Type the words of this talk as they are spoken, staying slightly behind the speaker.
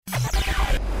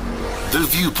The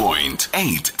Viewpoint,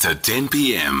 8 to 10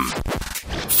 p.m.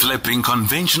 Flipping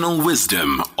conventional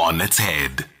wisdom on its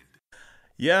head.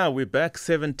 Yeah, we're back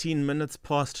 17 minutes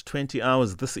past 20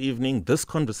 hours this evening. This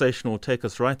conversation will take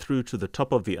us right through to the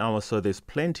top of the hour, so there's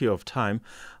plenty of time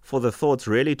for the thoughts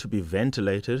really to be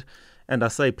ventilated. And I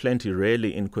say plenty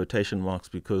really in quotation marks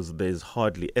because there's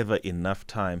hardly ever enough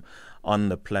time on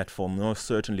the platform, most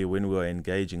certainly when we're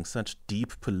engaging such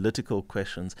deep political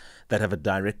questions that have a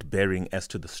direct bearing as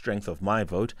to the strength of my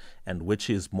vote and which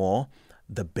is more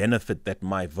the benefit that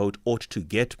my vote ought to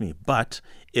get me. But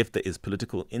if there is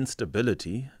political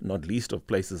instability, not least of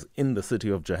places in the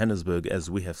city of Johannesburg, as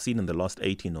we have seen in the last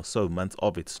 18 or so months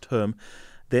of its term,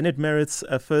 then it merits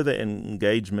a further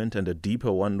engagement and a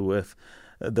deeper one with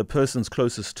the persons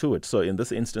closest to it. So in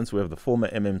this instance, we have the former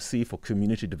MMC for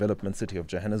Community Development, City of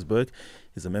Johannesburg.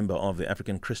 He's a member of the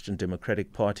African Christian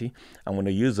Democratic Party. I'm going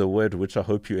to use a word which I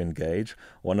hope you engage.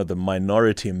 One of the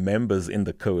minority members in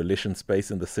the coalition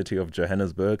space in the City of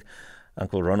Johannesburg.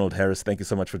 Uncle Roland Harris, thank you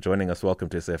so much for joining us. Welcome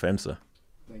to SFM, sir.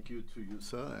 Thank you to you,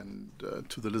 sir, and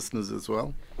to the listeners as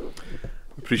well.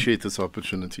 Appreciate this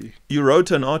opportunity. You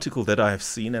wrote an article that I have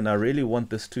seen, and I really want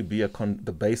this to be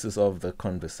the basis of the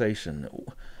conversation.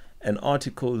 An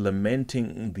article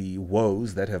lamenting the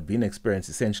woes that have been experienced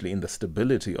essentially in the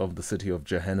stability of the city of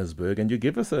Johannesburg. And you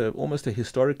give us almost a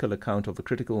historical account of the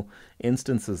critical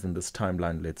instances in this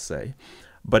timeline, let's say.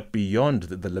 But beyond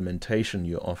the lamentation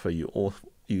you offer,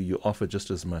 you offer just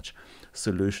as much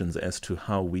solutions as to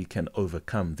how we can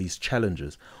overcome these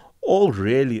challenges, all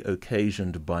really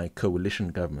occasioned by coalition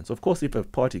governments. Of course, if a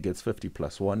party gets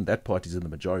 50+1, that party's in the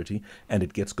majority and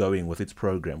it gets going with its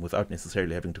program without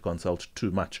necessarily having to consult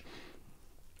too much.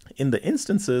 In the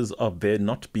instances of there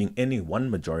not being any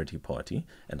one majority party,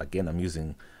 and again I'm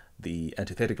using the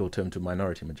antithetical term to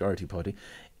minority majority party,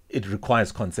 it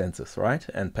requires consensus, right?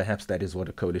 And perhaps that is what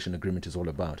a coalition agreement is all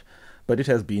about. But it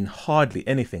has been hardly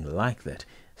anything like that.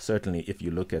 Certainly if you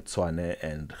look at Tshwane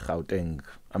and Gauteng,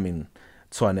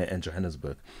 Tshwane and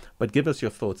Johannesburg. But give us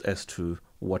your thoughts as to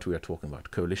what we are talking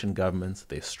about. Coalition governments,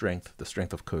 their strength, the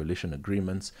strength of coalition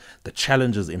agreements, the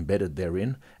challenges embedded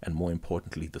therein, and more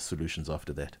importantly, the solutions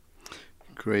after that.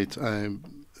 Great. I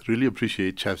really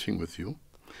appreciate chatting with you.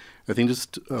 I think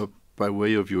just by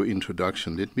way of your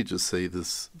introduction, let me just say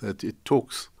this, that it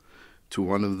talks to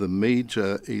one of the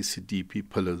major ACDP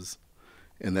pillars,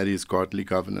 and that is godly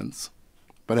governance.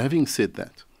 But having said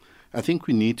that, I think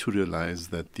we need to realize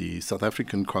that the South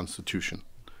African Constitution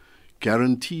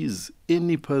guarantees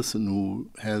any person who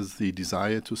has the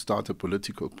desire to start a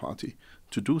political party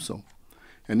to do so.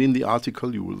 And in the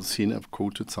article, you will see I've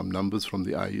quoted some numbers from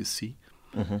the IEC,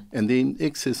 and they're in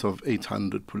excess of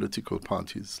 800 political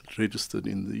parties registered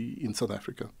in South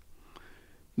Africa.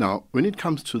 Now, when it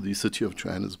comes to the city of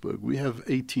Johannesburg, we have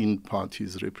 18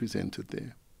 parties represented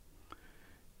there.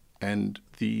 And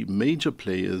the major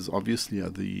players obviously are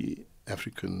the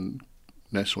African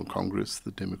National Congress,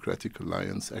 the Democratic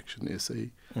Alliance,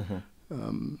 ActionSA.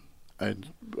 I'd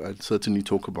certainly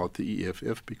talk about the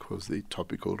EFF because they're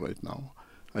topical right now.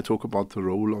 I talk about the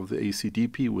role of the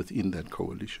ACDP within that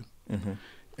coalition.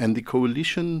 And the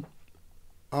coalition,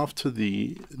 after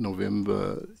the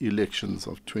November elections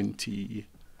of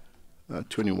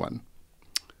 2021,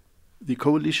 the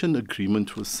coalition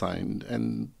agreement was signed,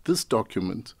 and this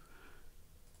document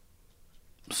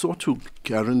sought to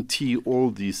guarantee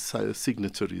all these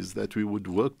signatories that we would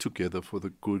work together for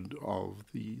the good of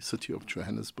the city of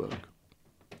Johannesburg.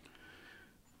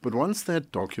 But once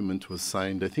that document was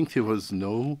signed, I think there was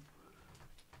no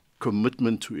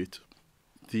commitment to it.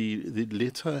 The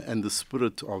letter and the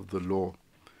spirit of the law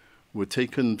were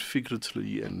taken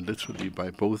figuratively and literally by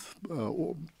both,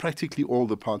 practically all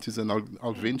the parties, and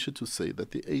I'll venture to say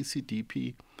that the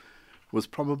ACDP was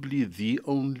probably the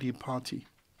only party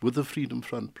with the Freedom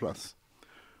Front Plus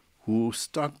who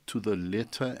stuck to the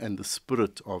letter and the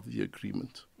spirit of the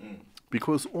agreement.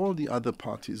 Because all the other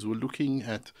parties were looking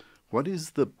at what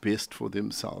is the best for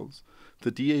themselves. The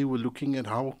DA were looking at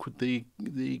how could they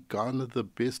garner the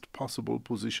best possible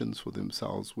positions for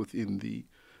themselves within the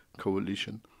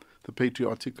coalition. The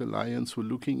Patriotic Alliance were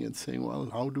looking at saying, well,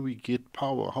 how do we get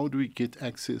power? How do we get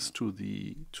access to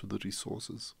the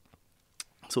resources?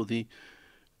 So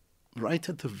right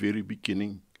at the very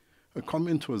beginning, a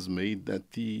comment was made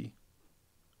that the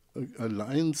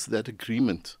alliance, that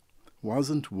agreement,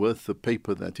 wasn't worth the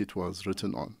paper that it was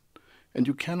written on. And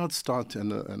you cannot start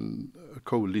a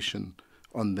coalition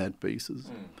on that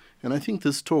basis. And I think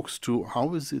this talks to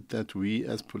how is it that we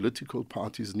as political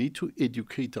parties need to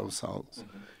educate ourselves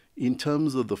in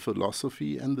terms of the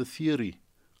philosophy and the theory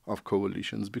of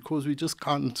coalitions, because we just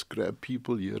can't grab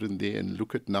people here and there and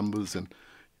look at numbers and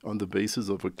on the basis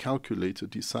of a calculator,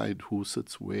 decide who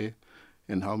sits where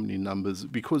and how many numbers,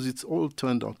 because it's all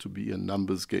turned out to be a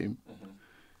numbers game.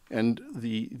 And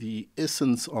the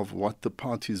essence of what the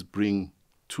parties bring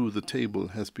to the table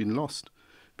has been lost,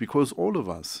 because all of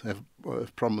us have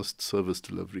promised service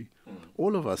delivery.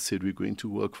 All of us said we're going to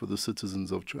work for the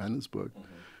citizens of Johannesburg.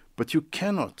 But you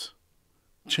cannot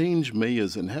change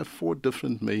mayors and have 4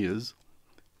 different mayors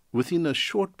within a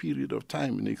short period of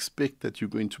time and expect that you're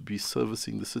going to be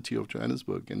servicing the city of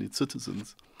Johannesburg and its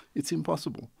citizens. It's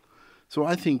impossible. So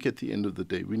I think at the end of the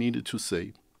day, we needed to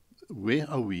say, where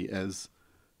are we as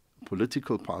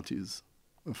political parties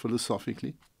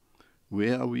philosophically?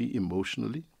 Where are we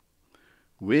emotionally?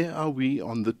 Where are we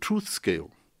on the truth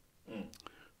scale?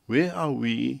 Where are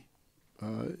we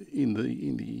in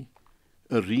the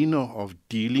arena of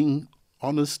dealing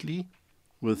honestly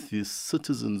with the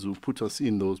citizens who put us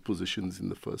in those positions in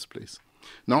the first place?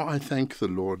 Now I thank the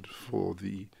Lord for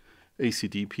the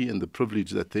ACDP and the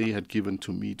privilege that they had given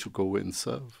to me to go and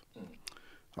serve.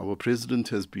 Our president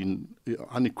has been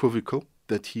unequivocal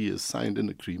that he has signed an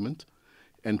agreement,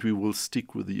 and we will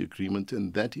stick with the agreement,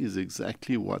 and that is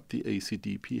exactly what the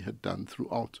ACDP had done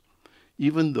throughout,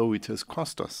 even though it has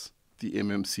cost us the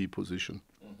MMC position.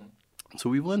 So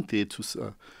we weren't there to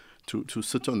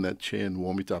sit on that chair and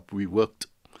warm it up. We worked.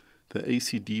 The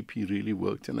ACDP really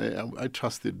worked, and I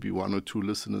trust there'd be 1 or 2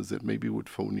 listeners that maybe would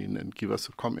phone in and give us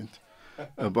a comment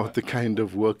about the kind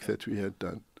of work that we had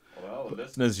done. Well,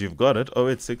 listeners, you've got it.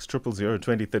 086 000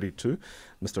 2032.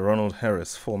 Mr. Roland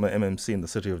Harris, former MMC in the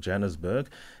city of Johannesburg.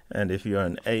 And if you're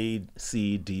an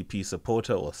ACDP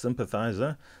supporter or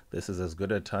sympathizer, this is as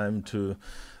good a time to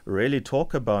really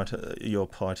talk about your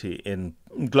party in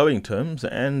glowing terms.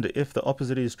 And if the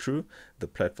opposite is true, the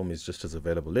platform is just as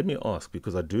available. Let me ask,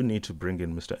 because I do need to bring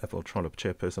in Mr. Athol Trollip,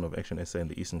 Chairperson of ActionSA in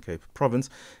the Eastern Cape Province,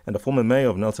 and a former mayor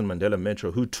of Nelson Mandela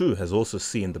Metro, who too has also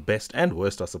seen the best and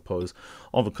worst, I suppose,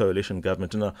 of a coalition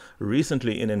government. And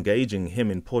recently, in engaging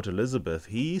him in Port Elizabeth,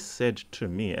 he said to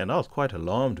me, and I was quite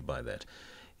alarmed by that,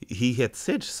 he had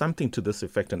said something to this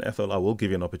effect, and Athol, I will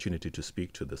give you an opportunity to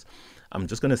speak to this. I'm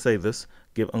just going to say this,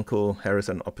 give Uncle Harris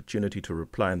an opportunity to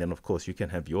reply, and then, of course, you can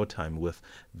have your time with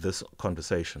this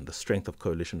conversation, the strength of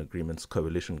coalition agreements,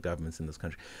 coalition governments in this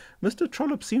country. Mr.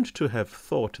 Trollip seemed to have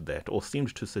thought that, or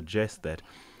seemed to suggest that,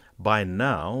 by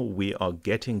now we are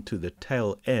getting to the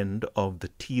tail end of the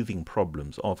teething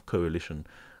problems of coalition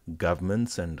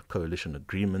governments and coalition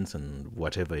agreements and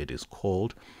whatever it is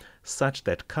called, such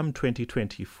that come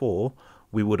 2024,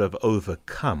 we would have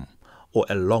overcome, or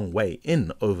a long way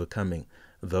in overcoming,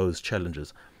 those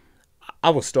challenges.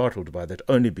 I was startled by that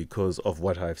only because of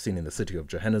what I've seen in the city of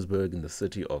Johannesburg, in the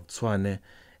city of Tshwane,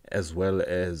 as well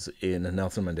as in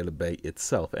Nelson Mandela Bay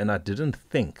itself. And I didn't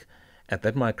think at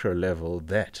that micro level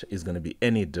that is going to be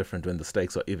any different when the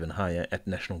stakes are even higher at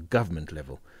national government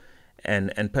level.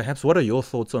 And perhaps what are your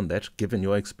thoughts on that, given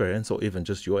your experience or even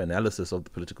just your analysis of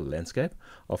the political landscape,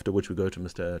 after which we go to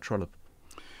Mr. Trollip?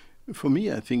 For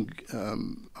me, I think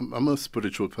I'm a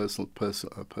spiritual person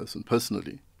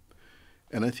personally.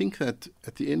 And I think that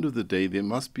at the end of the day, there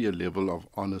must be a level of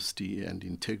honesty and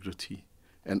integrity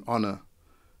and honor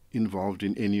involved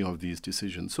in any of these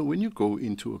decisions. So when you go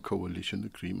into a coalition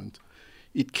agreement,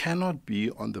 it cannot be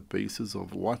on the basis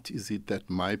of what is it that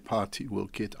my party will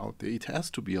get out there. It has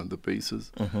to be on the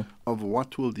basis of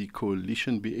what will the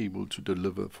coalition be able to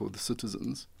deliver for the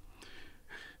citizens.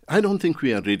 I don't think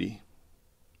we are ready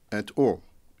at all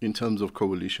in terms of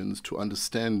coalitions to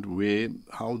understand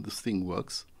how this thing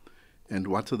works and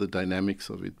what are the dynamics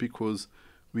of it, because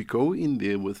we go in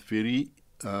there with very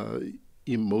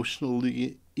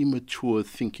emotionally immature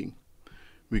thinking.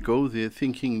 We go there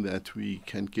thinking that we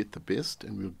can get the best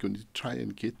and we're going to try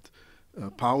and get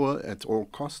power at all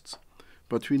costs,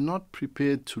 but we're not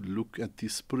prepared to look at the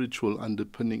spiritual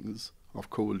underpinnings of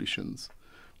coalitions.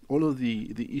 All of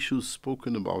the issues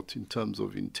spoken about in terms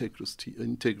of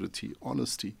integrity,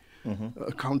 honesty,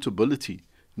 accountability,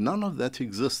 none of that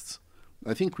exists.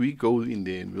 I think we go in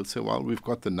there and we'll say, well, we've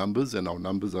got the numbers and our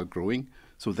numbers are growing,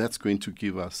 so that's going to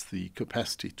give us the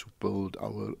capacity to build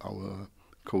our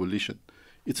coalition.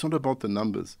 It's not about the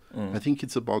numbers. I think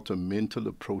it's about a mental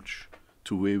approach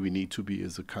to where we need to be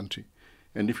as a country.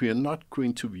 And if we are not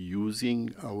going to be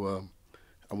using our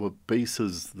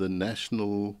bases, the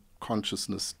national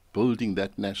consciousness, building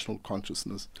that national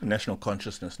consciousness. National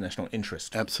consciousness, national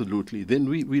interest. Absolutely. Then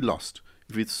we lost.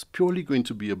 If it's purely going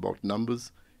to be about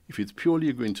numbers, if it's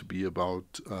purely going to be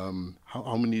about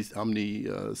how many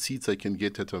seats I can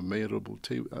get at a mayorable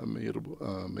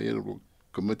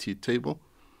committee table,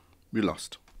 we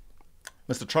lost.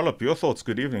 Mr. Trollip, your thoughts.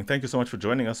 Good evening. Thank you so much for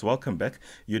joining us. Welcome back.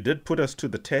 You did put us to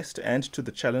the test and to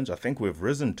the challenge. I think we've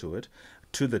risen to it,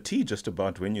 to the T just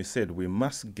about, when you said we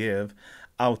must give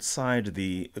outside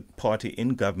the party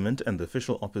in government and the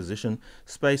official opposition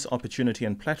space, opportunity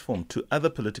and platform to other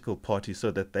political parties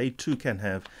so that they too can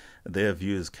have their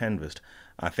views canvassed.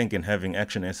 I think in having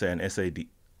ActionSA and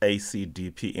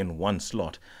ACDP in one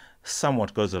slot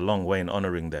somewhat goes a long way in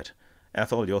honouring that.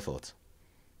 Athol, your thoughts?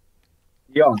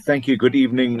 Yeah, thank you. Good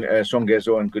evening,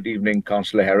 Songezo, and good evening,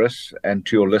 Councillor Harris, and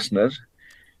to your listeners.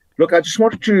 Look, I just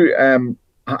wanted to,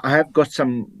 I have got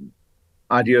some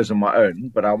ideas of my own,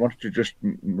 but I wanted to just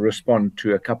respond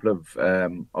to a couple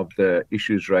of the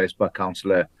issues raised by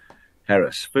Councillor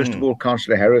Harris. First of all,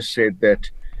 Councillor Harris said that,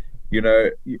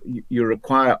 you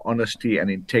require honesty and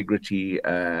integrity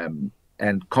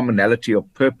and commonality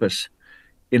of purpose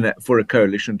for a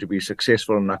coalition to be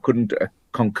successful, and I couldn't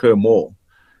concur more.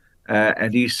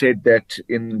 And he said that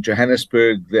in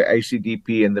Johannesburg, the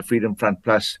ACDP and the Freedom Front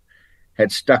Plus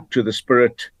had stuck to the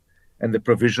spirit and the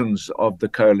provisions of the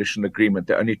coalition agreement,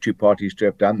 the only two parties to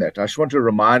have done that. I just want to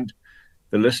remind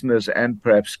the listeners and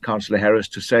perhaps Councillor Harris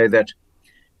to say that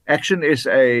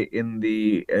ActionSA in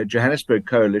the Johannesburg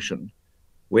coalition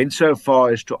went so far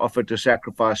as to offer to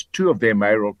sacrifice two of their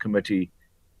mayoral committee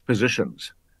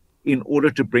positions in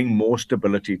order to bring more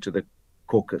stability to the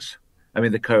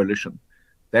the coalition.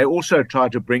 They also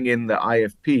tried to bring in the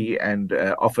IFP and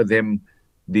offer them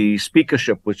the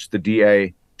speakership, which the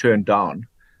DA turned down,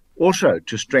 also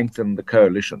to strengthen the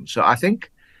coalition. So I think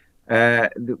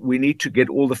we need to get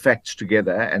all the facts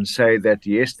together and say that,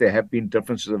 yes, there have been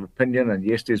differences of opinion, and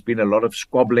yes, there's been a lot of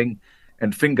squabbling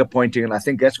and finger pointing. And I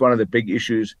think that's one of the big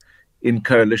issues in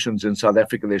coalitions in South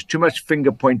Africa. There's too much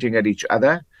finger pointing at each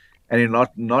other and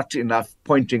not enough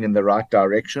pointing in the right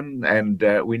direction. And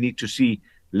we need to see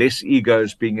less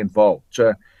egos being involved.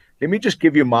 So let me just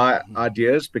give you my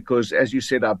ideas, because as you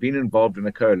said, I've been involved in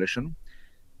a coalition.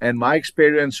 And my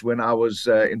experience when I was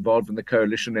involved in the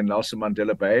coalition in Nelson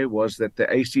Mandela Bay was that the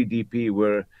ACDP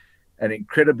were an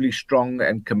incredibly strong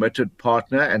and committed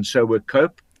partner, and so were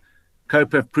COPE.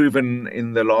 COPE have proven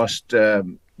in the last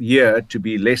year to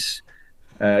be less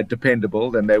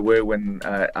dependable than they were when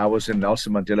I was in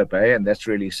Nelson Mandela Bay, and that's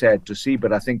really sad to see.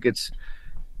 But I think it's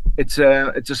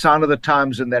a sign of the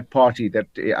times in that party that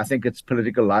I think its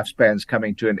political lifespan's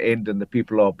coming to an end, and the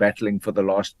people are battling for the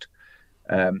last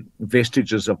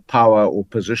vestiges of power or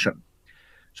position.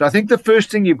 So I think the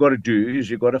first thing you've got to do is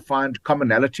you've got to find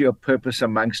commonality of purpose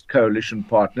amongst coalition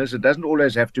partners. It doesn't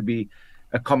always have to be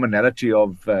a commonality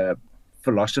of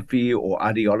philosophy or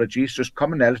ideology. It's just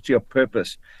commonality of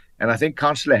purpose. And I think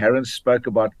Councillor Harris spoke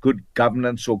about good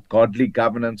governance or godly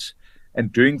governance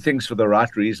and doing things for the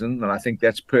right reason, and I think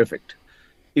that's perfect.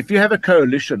 If you have a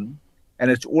coalition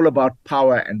and it's all about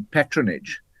power and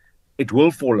patronage, it will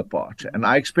fall apart. And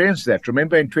I experienced that.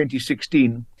 Remember in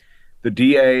 2016, the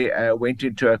DA went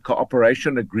into a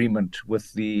cooperation agreement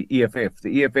with the EFF.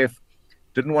 The EFF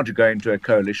didn't want to go into a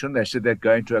coalition. They said they'd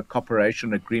go into a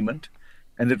cooperation agreement,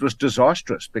 and it was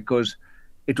disastrous because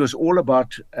it was all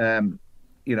about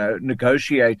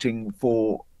negotiating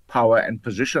for power and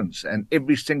positions, and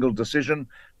every single decision,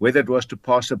 whether it was to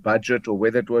pass a budget or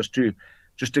whether it was to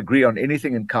just agree on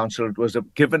anything in council, it was a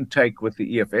give and take with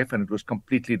the EFF, and it was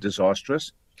completely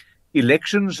disastrous.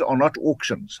 Elections are not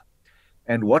auctions,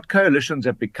 and what coalitions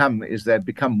have become is they've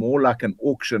become more like an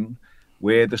auction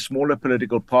where the smaller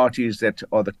political parties that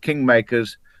are the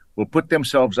kingmakers will put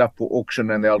themselves up for auction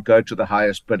and they'll go to the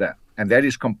highest bidder, and that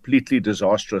is completely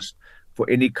disastrous for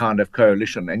any kind of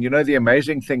coalition. And the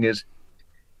amazing thing is,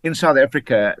 in South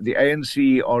Africa, the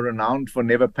ANC are renowned for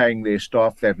never paying their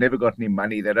staff. They've never got any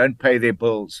money. They don't pay their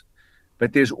bills.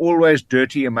 But there's always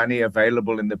dirty money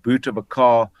available in the boot of a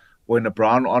car or in a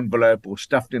brown envelope or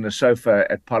stuffed in a sofa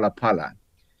at Pala Pala.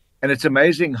 And it's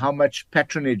amazing how much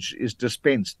patronage is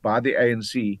dispensed by the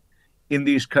ANC in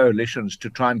these coalitions to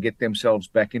try and get themselves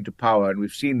back into power. And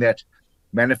we've seen that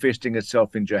manifesting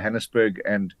itself in Johannesburg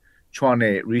and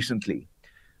Tshwane recently.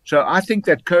 So I think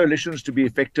that coalitions, to be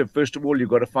effective, first of all,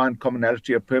 you've got to find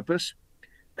commonality of purpose.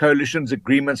 Coalitions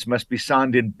agreements must be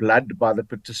signed in blood by the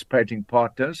participating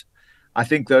partners. I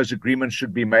think those agreements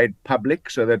should be made public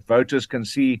so that voters can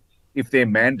see if their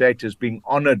mandate is being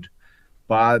honored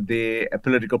by their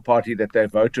political party that they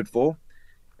voted for.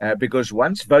 Because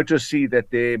once voters see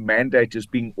that their mandate is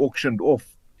being auctioned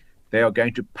off, they are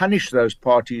going to punish those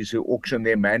parties who auction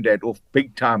their mandate off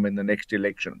big time in the next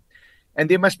election. And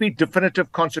there must be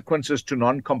definitive consequences to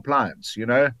non-compliance.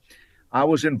 I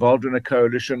was involved in a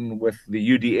coalition with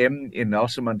the UDM in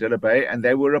Nelson Mandela Bay, and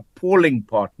they were appalling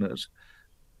partners.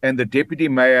 And the deputy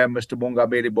mayor, Mr.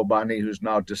 Bongameli Bobani, who's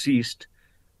now deceased,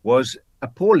 was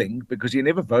appalling because he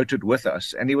never voted with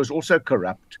us, and he was also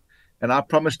corrupt. And I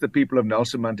promised the people of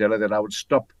Nelson Mandela that I would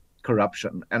stop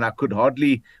corruption, and I could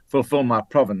hardly fulfill my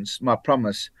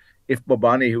promise, if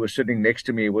Bobani, who was sitting next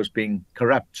to me, was being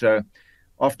corrupt. So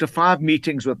after 5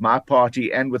 meetings with my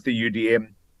party and with the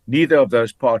UDM, neither of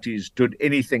those parties did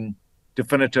anything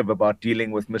definitive about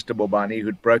dealing with Mr. Bobani,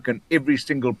 who'd broken every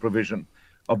single provision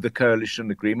of the coalition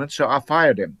agreement. So I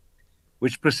fired him,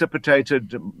 which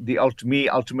precipitated me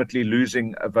ultimately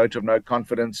losing a vote of no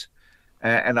confidence,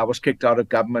 and I was kicked out of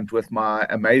government with my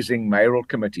amazing mayoral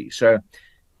committee. So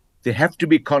there have to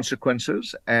be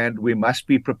consequences, and we must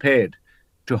be prepared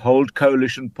to hold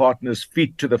coalition partners'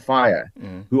 feet to the fire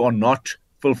who are not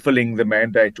fulfilling the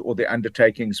mandate or the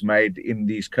undertakings made in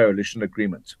these coalition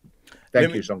agreements.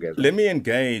 Thank you, Songezo. Let me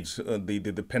engage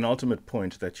the penultimate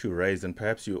point that you raised, and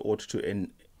perhaps you ought to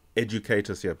educate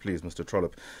us here, please, Mr.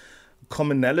 Trollip.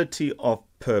 Commonality of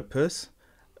purpose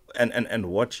and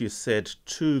what you said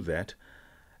to that.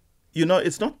 You know,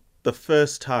 it's not the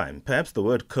first time. Perhaps the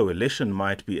word coalition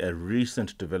might be a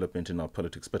recent development in our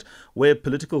politics, but where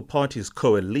political parties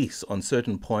coalesce on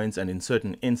certain points and in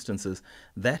certain instances,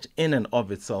 that in and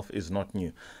of itself is not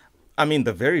new. I mean,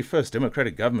 the very first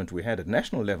democratic government we had at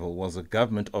national level was a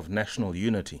government of national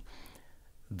unity.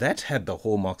 That had the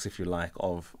hallmarks, if you like,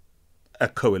 of a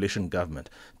coalition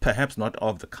government. Perhaps not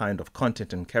of the kind of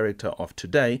content and character of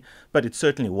today, but it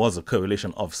certainly was a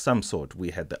coalition of some sort.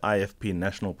 We had the IFP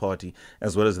National Party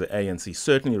as well as the ANC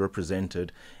certainly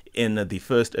represented in the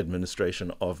first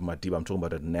administration of Madiba. I'm talking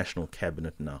about a national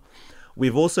cabinet now.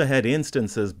 We've also had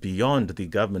instances beyond the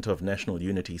government of national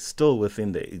unity, still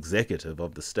within the executive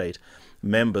of the state.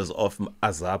 Members of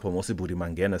Azapo, Mosiburi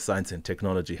Mangena, Science and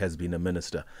Technology, has been a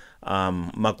minister.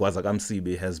 Magwaza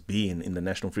Kamsibe has been in the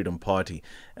National Freedom Party,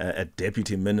 a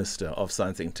deputy minister of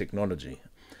Science and Technology.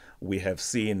 We have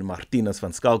seen Martinus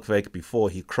van Schalkwyk, before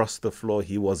he crossed the floor,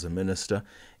 he was a minister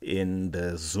in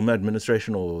the Zuma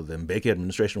administration or the Mbeki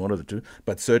administration, one of the two,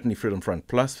 but certainly Freedom Front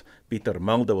Plus. Peter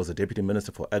Mulder was a deputy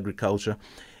minister for agriculture.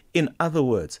 In other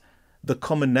words, the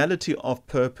commonality of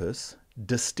purpose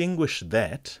distinguish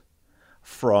that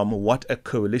from what a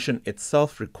coalition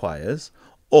itself requires,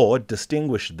 or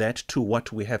distinguish that to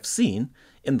what we have seen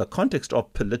in the context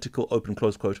of political, open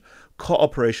close quote,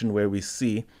 cooperation, where we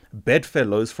see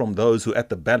bedfellows from those who at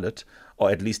the ballot are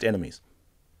at least enemies.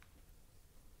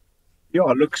 Yeah,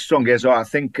 look, Songezo, I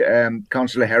think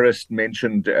Councillor Harris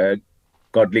mentioned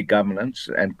godly governance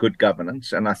and good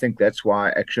governance, and I think that's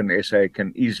why ActionSA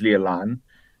can easily align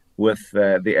with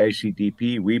the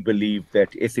ACDP. We believe that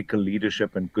ethical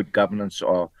leadership and good governance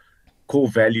are core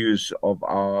values of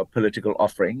our political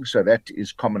offering. So that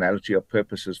is commonality of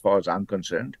purpose as far as I'm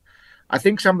concerned. I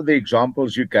think some of the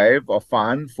examples you gave are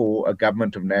fine for a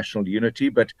government of national unity,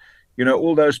 but you know,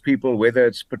 all those people, whether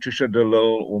it's Patricia de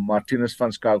Lille or Martinus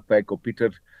van Schalkwyk or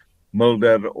Peter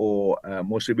Mulder or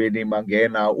Mosibeni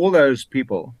Mangena, all those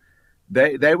people,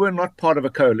 they were not part of a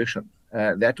coalition.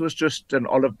 That was just an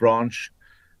olive branch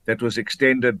that was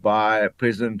extended by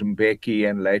President Mbeki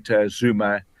and later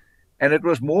Zuma. And it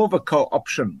was more of a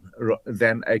co-option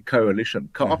than a coalition.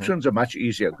 Co-options are much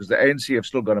easier because the ANC have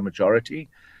still got a majority.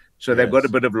 So they've got a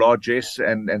bit of largesse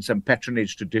and some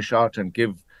patronage to dish out and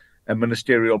give a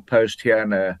ministerial post here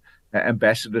and an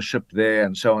ambassadorship there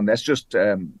and so on. That's just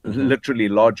literally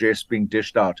largesse being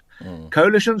dished out.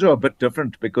 Coalitions are a bit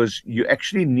different because you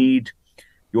actually need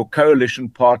your coalition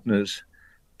partners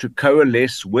to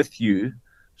coalesce with you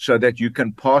so that you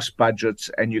can pass budgets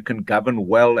and you can govern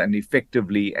well and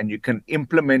effectively, and you can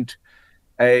implement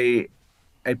a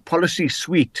policy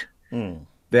suite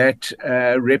that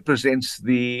represents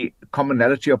the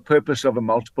commonality of purpose of a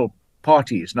multiple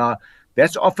parties. Now,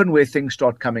 that's often where things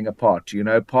start coming apart. You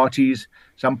know,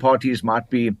 some parties might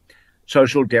be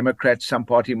social democrats, some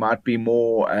party might be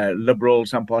more liberal,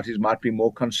 some parties might be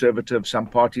more conservative, some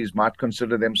parties might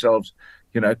consider themselves,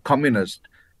 you know, communist.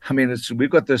 I mean, we've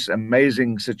got this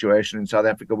amazing situation in South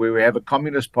Africa where we have a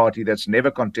communist party that's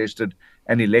never contested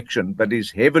an election, but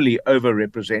is heavily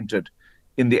overrepresented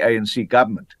in the ANC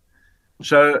government.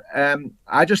 So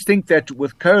I just think that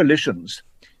with coalitions,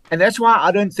 and that's why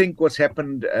I don't think what's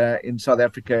happened in South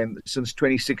Africa since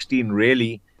 2016,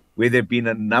 really, where there have been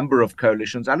a number of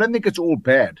coalitions, I don't think it's all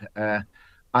bad.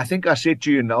 I think I said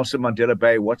to you, Nelson Mandela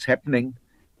Bay, what's happening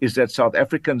is that South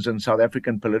Africans and South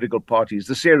African political parties,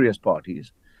 the serious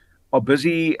parties, are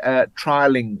busy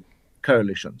trialing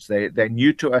coalitions. They're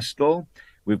new to us still.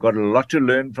 We've got a lot to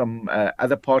learn from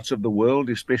other parts of the world,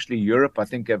 especially Europe, I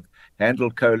think have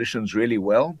handled coalitions really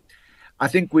well. I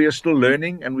think we are still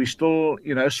learning, and we're still,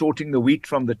 sorting the wheat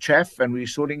from the chaff, and we're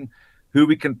sorting who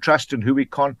we can trust and who we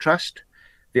can't trust.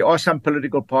 There are some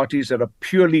political parties that are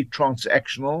purely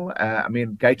transactional. I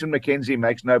mean, Gayton McKenzie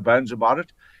makes no bones about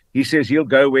it. He says he'll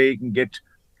go where he can get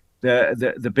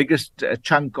the biggest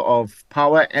chunk of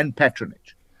power and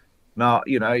patronage. Now,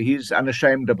 he's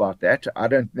unashamed about that. I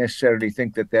don't necessarily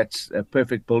think that that's a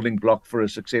perfect building block for a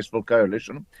successful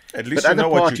coalition. At least you know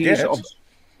what you get.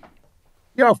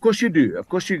 Yeah, of course you do. Of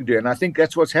course you do. And I think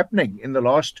that's what's happening in the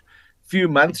last few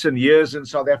months and years in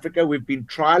South Africa. We've been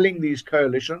trialing these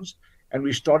coalitions, and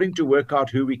we're starting to work out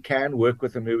who we can work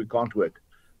with and who we can't work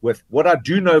with. What I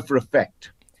do know for a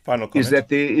fact is that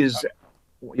there is,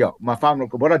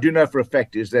 what I do know for a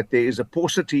fact is that there is a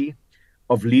paucity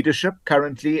of leadership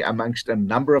currently amongst a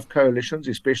number of coalitions,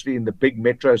 especially in the big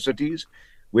metro cities,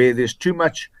 where there's too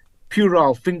much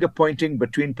puerile finger pointing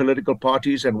between political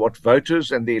parties, and what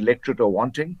voters and the electorate are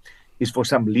wanting is for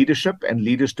some leadership and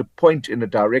leaders to point in a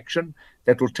direction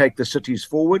that will take the cities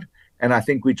forward. And I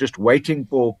think we're just waiting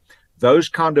for those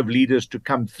kind of leaders to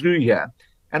come through here.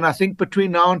 And I think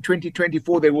between now and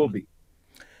 2024, there will be.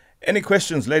 Any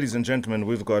questions, ladies and gentlemen?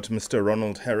 We've got Mr.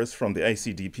 Roland Harris from the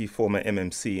ACDP, former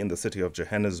MMC in the City of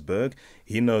Johannesburg.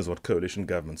 He knows what coalition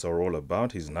governments are all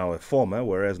about. He's now a former,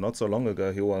 whereas not so long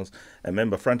ago he was a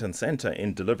member front and center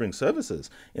in delivering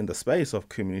services in the space of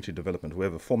community development. We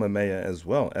have a former mayor as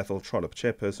well, Athol Trollip,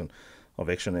 Chairperson of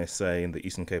ActionSA in the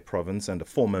Eastern Cape Province, and a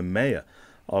former mayor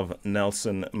of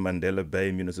Nelson Mandela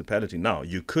Bay municipality. Now,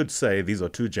 you could say these are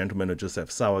two gentlemen who just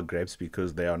have sour grapes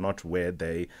because they are not where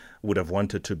they would have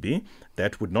wanted to be.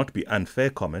 That would not be unfair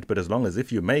comment, but as long as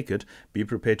if you make it, be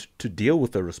prepared to deal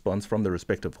with the response from the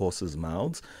respective horses'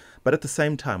 mouths. But at the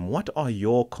same time, what are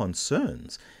your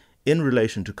concerns in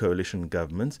relation to coalition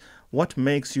governments? What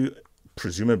makes you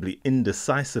presumably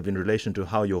indecisive in relation to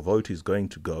how your vote is going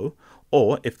to go?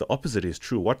 Or, if the opposite is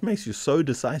true, what makes you so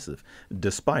decisive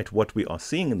despite what we are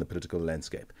seeing in the political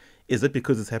landscape? Is it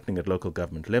because it's happening at local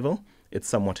government level? It's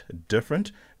somewhat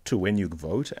different to when you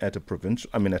vote at a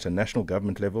national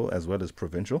government level as well as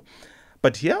provincial.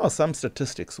 But here are some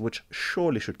statistics which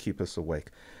surely should keep us awake.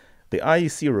 The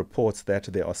IEC reports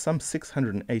that there are some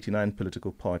 689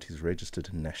 political parties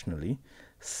registered nationally,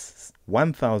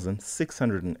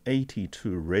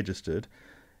 1,682 registered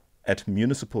at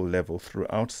municipal level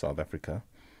throughout South Africa,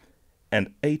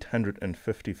 and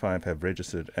 855 have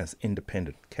registered as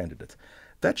independent candidates.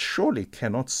 That surely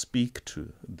cannot speak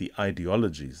to the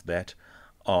ideologies that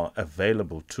are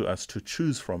available to us to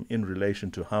choose from in relation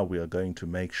to how we are going to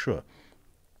make sure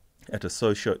at a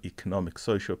socio-economic,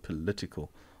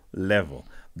 socio-political level,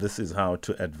 this is how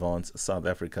to advance South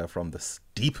Africa from the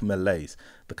deep malaise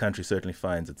the country certainly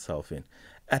finds itself in.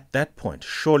 At that point,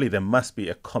 surely there must be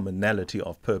a commonality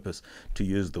of purpose, to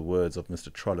use the words of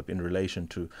Mr. Trollip, in relation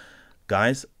to,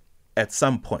 guys, at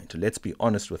some point, let's be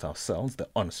honest with ourselves, the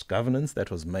honest governance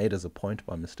that was made as a point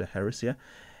by Mr. Harris here,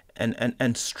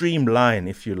 and streamline,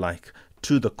 if you like,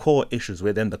 to the core issues,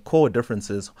 where then the core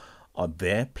differences are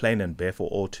there, plain and bare for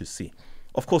all to see.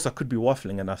 Of course, I could be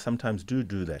waffling, and I sometimes do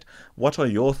that. What are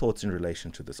your thoughts in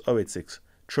relation to this? 086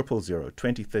 000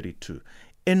 2032.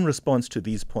 In response to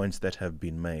these points that have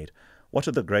been made, what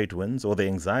are the great wins or the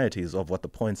anxieties of what the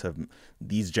points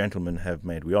these gentlemen have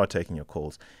made? We are taking your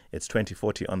calls. It's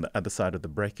 2040 on the other side of the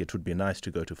break. It would be nice to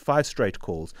go to 5 straight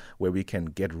calls where we can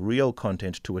get real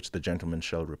content to which the gentlemen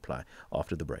shall reply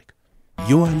after the break.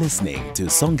 You are listening to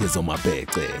Songezo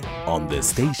Mapete on the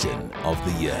station of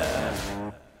the year.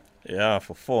 Yeah,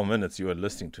 for 4 minutes you were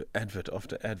listening to advert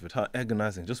after advert. How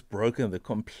agonizing, just broken the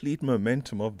complete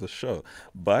momentum of the show.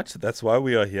 But that's why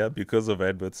we are here, because of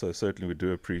adverts. So certainly we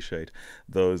do appreciate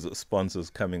those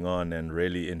sponsors coming on and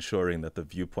really ensuring that the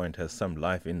viewpoint has some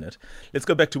life in it. Let's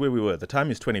go back to where we were. The time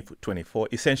is 2024.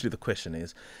 Essentially the question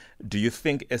is, do you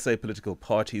think SA political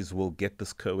parties will get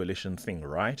this coalition thing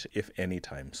right, if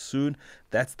anytime soon?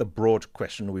 That's the broad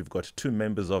question. We've got two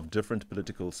members of different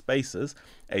political spaces,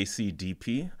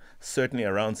 ACDP, certainly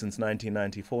around since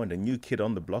 1994, and a new kid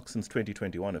on the block since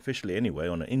 2021, officially anyway,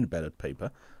 on an in-ballot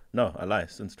paper. No, I lie,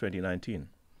 since 2019.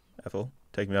 Athol,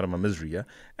 take me out of my misery here.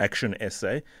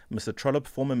 ActionSA, Mr. Trollip,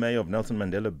 former mayor of Nelson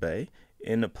Mandela Bay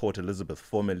in Port Elizabeth,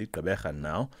 formerly Gqeberha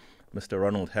now. Mr.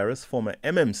 Roland Harris, former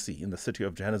MMC in the City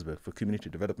of Johannesburg for community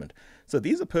development. So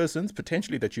these are persons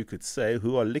potentially that you could say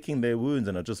who are licking their wounds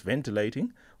and are just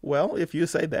ventilating. Well, if you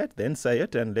say that, then say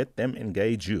it and let them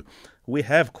engage you. We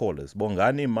have callers,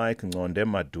 Bongani, Mike, Ngonde,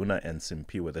 Maduna, and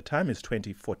Simpiwe. The time is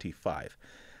 20:45.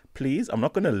 Please, I'm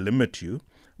not going to limit you,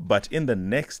 but in the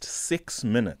next 6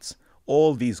 minutes,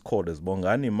 all these callers,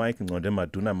 Bongani, Mike, Ngonde,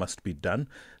 Maduna, must be done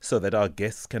so that our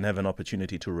guests can have an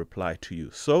opportunity to reply to you.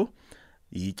 So,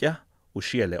 Yitya,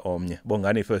 Ushiele Omnye.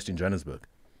 Bongani first in Johannesburg.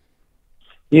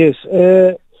 Yes.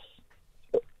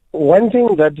 One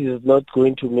thing that is not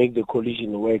going to make the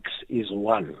coalition work is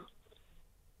one.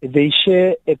 They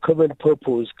share a common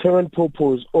purpose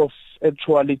of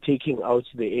actually taking out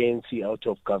the ANC out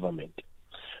of government.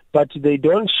 But they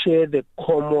don't share the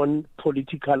common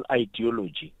political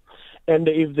ideology. And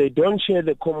if they don't share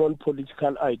the common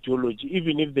political ideology,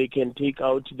 even if they can take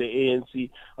out the ANC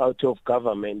out of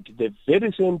government, the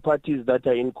very same parties that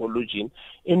are in collusion,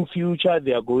 in future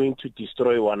they are going to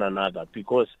destroy one another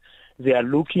because they are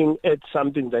looking at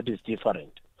something that is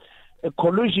different. A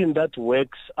collusion that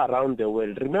works around the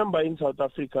world. Remember, in South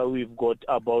Africa, we've got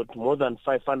about more than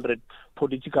 500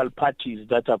 political parties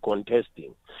that are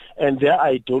contesting, and their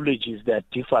ideologies, they are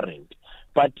different.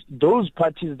 But those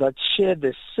parties that share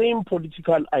the same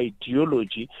political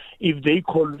ideology, if they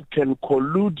can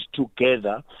collude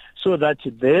together so that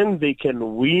then they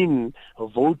can win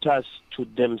voters to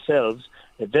themselves,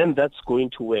 then that's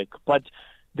going to work. But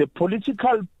the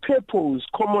political purpose,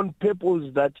 common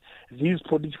purpose that these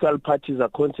political parties are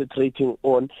concentrating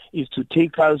on is to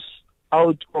take us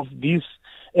out of this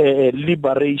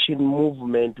liberation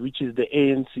movement, which is the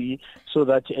ANC, so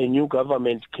that a new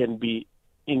government can be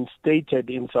instated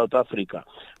in South Africa.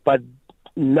 But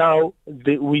now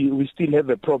we still have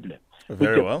a problem.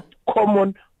 Very well.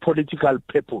 Common political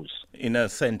purpose. In a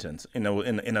sentence, in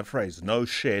a phrase, no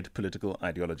shared political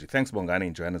ideology. Thanks, Bongani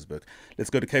in Johannesburg.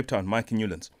 Let's go to Cape Town. Mike in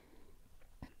Newlands.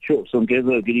 Sure. So,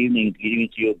 Ngezo, good evening. Good evening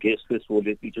to your guests. First of all,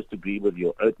 let me just agree with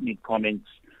your opening comments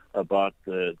about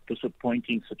the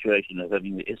disappointing situation of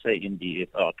having the SANDF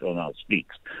out on our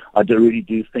streets. I really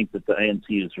do think that the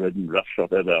ANC has ridden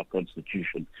roughshod over our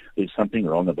constitution. There's something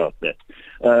wrong about that.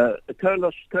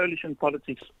 Coalition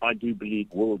politics, I do believe,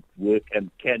 will work and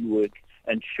can work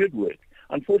and should work.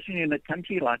 Unfortunately, in a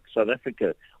country like South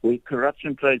Africa, where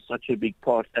corruption plays such a big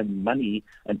part and money,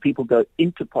 and people go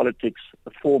into politics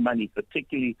for money,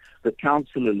 particularly the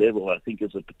councillor level, I think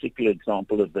is a particular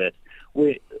example of that,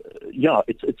 where,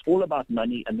 it's all about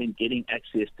money and then getting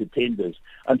access to tenders.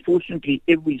 Unfortunately,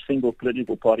 every single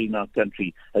political party in our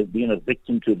country has been a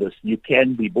victim to this. You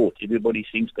can be bought. Everybody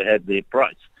seems to have their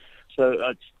price.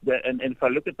 So, and if I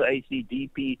look at the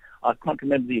ACDP, I can't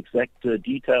remember the exact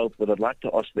details, but I'd like to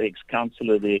ask the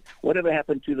ex-councillor there, whatever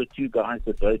happened to the two guys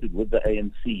that voted with the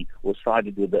ANC or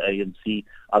sided with the ANC?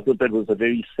 I thought that was a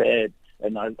very sad,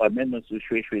 and I remember Mr.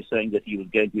 Shweshwe saying that he was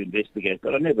going to investigate,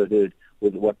 but I never heard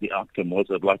what the outcome was.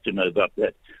 I'd like to know about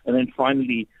that. And then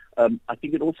finally, I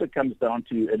think it also comes down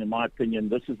to, and in my opinion,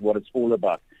 this is what it's all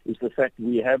about, is the fact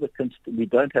we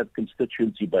don't have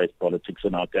constituency-based politics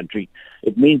in our country.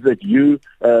 It means that you,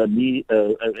 me,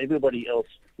 everybody else,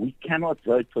 we cannot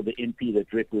vote for the MP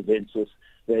that represents us.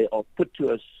 They are put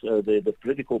to us, the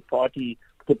political party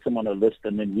puts them on a list,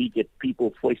 and then we get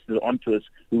people foisted onto us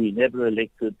who we never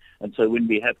elected. And so when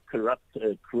we have corrupt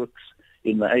crooks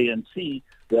in the ANC,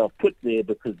 they are put there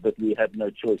but we have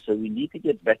no choice. So we need to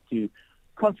get back to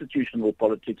constitutional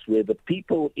politics where the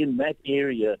people in that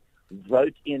area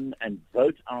vote in and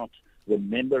vote out the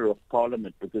member of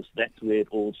parliament, because that's where it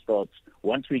all starts.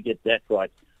 Once we get that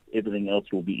right, everything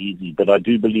else will be easy. But I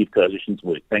do believe coalitions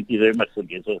work. Thank you very much,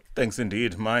 Ngezo. Thanks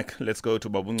indeed, Mike. Let's go to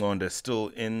Babungonde, still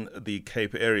in the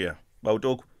Cape area.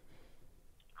 Bautok.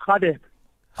 I'll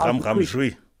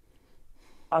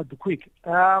be quick.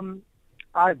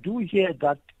 I do hear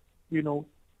that,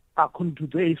 according to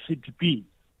the ACDP,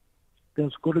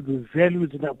 there's got to be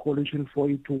values in a coalition for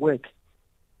it to work.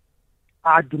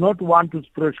 I do not want to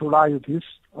spiritualize this,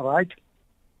 all right?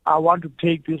 I want to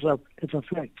take this as a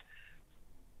fact.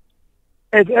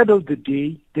 At the end of the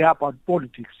day, they are about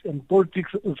politics, and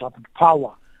politics is about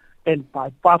power, and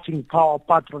bypassing power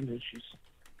patronages.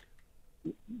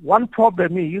 One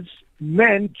problem is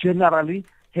men generally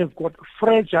have got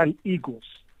fragile egos,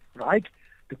 right?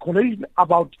 The coalition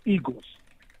about egos.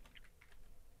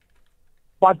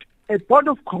 But a point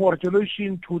of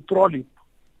congratulation to Trollip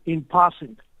in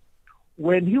passing,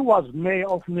 when he was mayor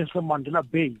of Nelson Mandela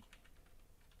Bay,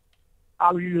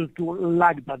 I used to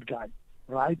like that guy,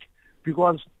 right?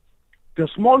 Because the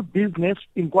small business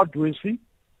in Kwadwesi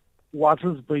was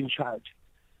his brainchild.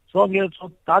 So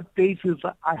that basis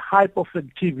a hype of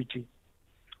activity.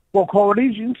 For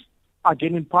coalitions,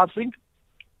 again in passing,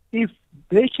 if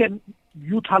they can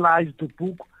utilize the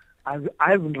book, I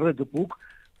haven't read the book,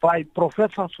 by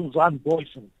Professor Suzanne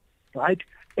Boyson, right,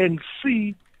 and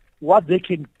see what they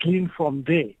can glean from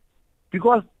there.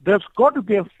 Because there's got to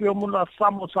be a formula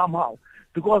somehow,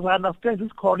 because I understand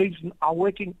these coalitions are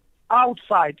working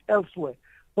outside elsewhere.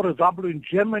 For example, in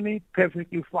Germany,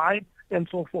 perfectly fine, and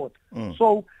so forth.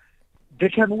 So they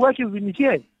can work even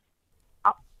here.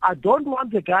 I don't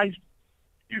want the guys,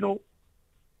 to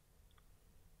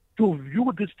to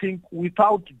view this thing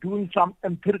without doing some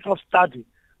empirical study,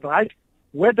 right?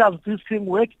 Where does this thing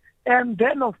work? And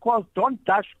then, of course, don't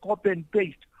dash, copy and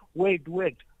paste,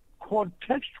 word.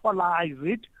 Contextualize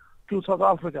it to South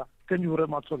Africa. Thank you very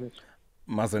much for this.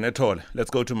 Mazenethole.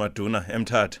 Let's go to Maduna.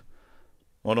 Mthat.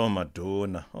 Hello,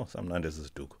 Maduna. Oh, sometimes this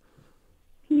is Duke.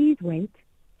 Please wait.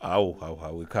 Ow,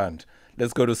 we can't.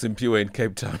 Let's go to Simpiwe in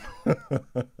Cape Town.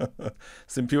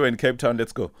 Simpiwe in Cape Town,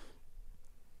 let's go.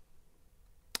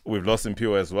 We've lost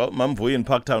Simpiwe as well. Mamvui in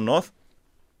Parktown North.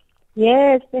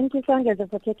 Yes, thank you, Sangeza,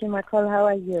 for taking my call. How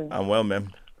are you? I'm well,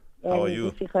 ma'am. How are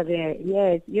you?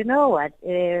 Yes, you know what?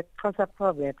 Xhosa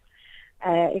proverb.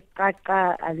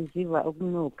 Iqaqa aliziva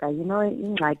ukunuka. You know,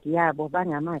 ingxaki yabo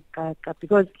bangamaqaqa,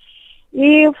 because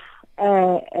if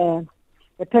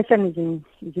a person is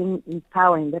in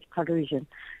power in that coalition,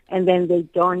 and then they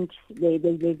don't,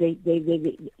 it's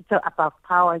about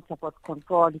power, it's about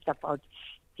control, it's about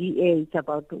DA, it's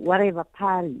about whatever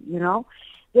party, you know.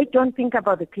 They don't think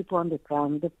about the people on the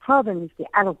ground. The problem is the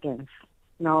arrogance,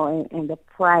 you know, and the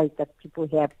pride that people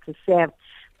have to serve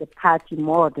the party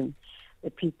more than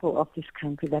the people of this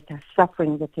country that are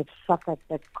suffering, that have suffered,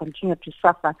 that continue to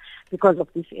suffer because of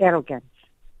this arrogance.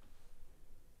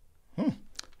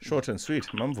 Short and sweet.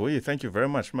 Mamvui, thank you very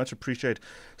much. Much appreciated.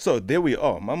 So there we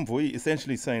are. Mamvui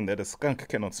essentially saying that a skunk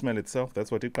cannot smell itself.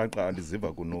 That's what Iqaqa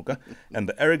aliziva kunuka. And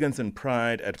the arrogance and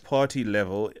pride at party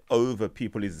level over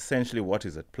people is essentially what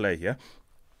is at play here.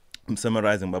 I'm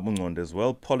summarizing Babungonde as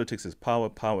well. Politics is power,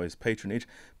 power is patronage,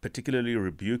 particularly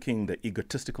rebuking the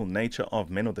egotistical nature of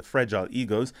men of the fragile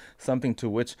egos, something to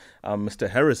which Mr.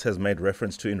 Harris has made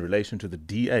reference to in relation to the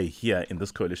DA here in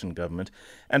this coalition government.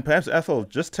 And perhaps, Athol,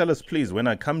 just tell us, please, when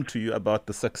I come to you about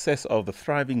the success of the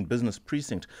thriving business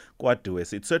precinct,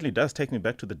 Kwadwesi. It certainly does take me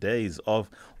back to the days of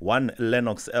one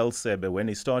Lennox Elsebe when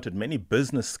he started many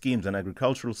business schemes and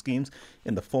agricultural schemes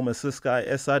in the former Siskai,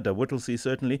 Esada, Whittlesea,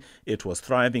 certainly. It was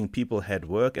thriving. People had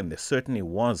work, and there certainly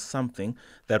was something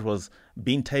that was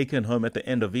being taken home at the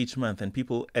end of each month, and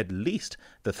people, at least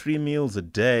the 3 meals a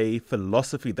day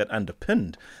philosophy that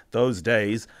underpinned those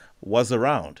days was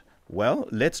around. Well,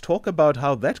 let's talk about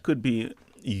how that could be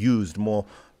used more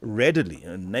readily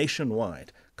and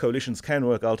nationwide. Coalitions can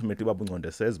work ultimately,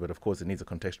 Babungonde says, but of course it needs a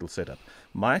contextual setup.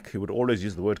 Mike, he would always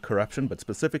use the word corruption, but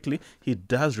specifically he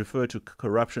does refer to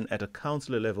corruption at a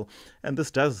councillor level, and this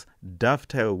does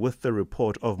dovetail with the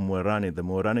report of Moerane, the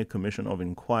Moerane Commission of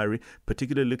Inquiry,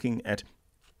 particularly looking at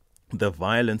the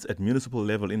violence at municipal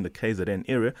level in the KZN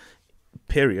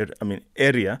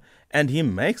area, and he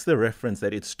makes the reference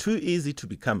that it's too easy to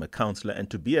become a councillor, and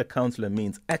to be a councillor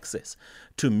means access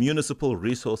to municipal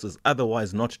resources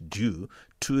otherwise not due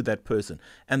to that person.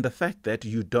 And the fact that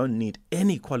you don't need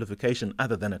any qualification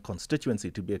other than a constituency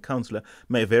to be a councillor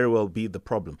may very well be the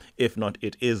problem. If not,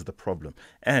 it is the problem.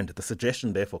 And the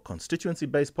suggestion there for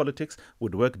constituency-based politics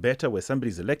would work better where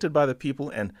somebody's elected by the people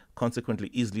and consequently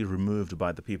easily removed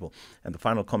by the people. And the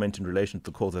final comment in relation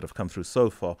to the calls that have come through so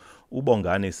far,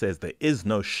 Ubongane says there is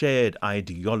no shared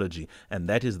ideology, and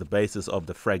that is the basis of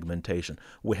the fragmentation.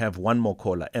 We have one more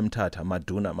caller, Mthatha,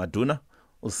 Maduna,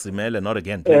 usimele, not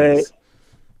again, please.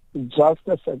 Just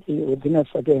a second, within a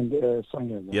second,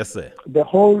 Sonia. Yes, sir. The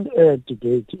whole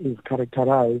debate is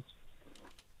characterized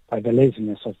by the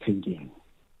laziness of thinking.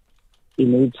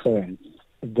 In its sense,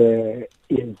 there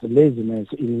is laziness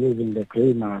in leaving the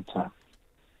grey matter,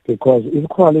 because if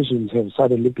coalitions have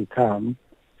suddenly become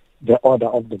the order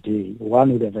of the day,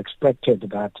 one would have expected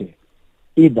that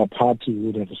either party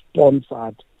would have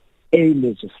sponsored a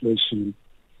legislation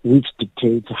which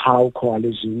dictates how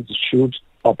coalitions should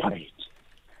operate.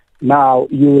 Now,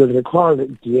 you will recall,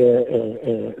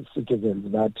 dear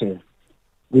citizens, that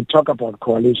we talk about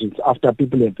coalitions after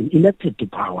people have been elected to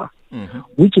power,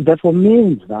 which therefore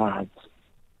means that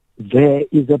there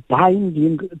is a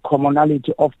binding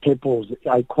commonality of purpose.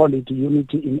 I call it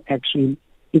unity in action.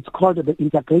 It's called the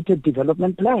Integrated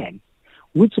Development Plan,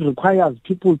 which requires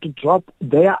people to drop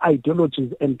their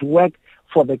ideologies and to work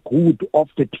for the good of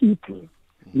the people.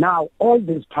 Now, all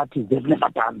these parties, they've never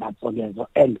done that together,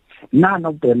 and none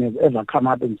of them has ever come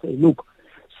up and say, look,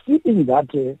 seeing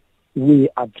that we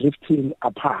are drifting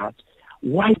apart,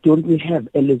 why don't we have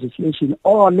a legislation,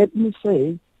 or let me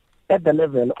say, at the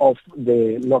level of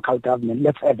the local government,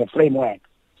 let's have a framework,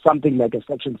 something like a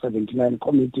Section 79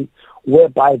 committee,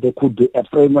 whereby there could be a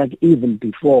framework even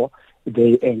before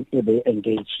they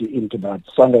engage into that.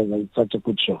 So it's such a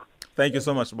good show. Thank you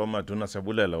so much, Maduna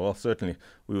Sabulela. Well, certainly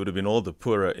we would have been all the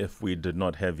poorer if we did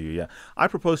not have you. Yeah, I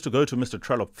propose to go to Mr.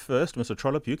 Trollip first. Mr.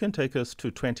 Trollip, you can take us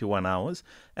to 21 hours,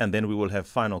 and then we will have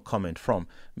final comment from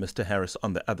Mr. Harris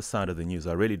on the other side of the news.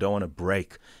 I really don't want to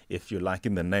break, if you like,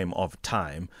 in the name of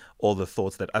time, all the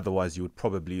thoughts that otherwise you would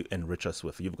probably enrich us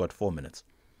with. You've got 4 minutes.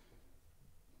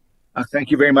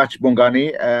 Thank you very much,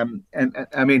 Bongani.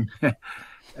 I mean,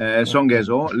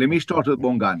 Songezo, let me start with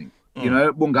Bongani. You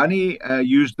know, Bongani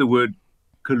used the word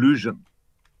collusion.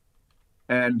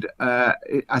 And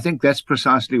I think that's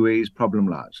precisely where his problem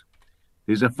lies.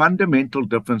 There's a fundamental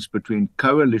difference between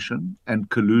coalition and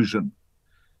collusion.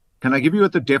 Can I give you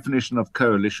what the definition of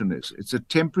coalition is? It's a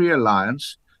temporary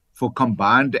alliance for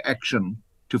combined action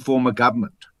to form a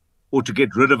government or to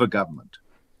get rid of a government.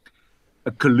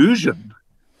 A collusion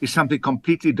is something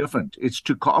completely different. It's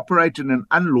to cooperate in an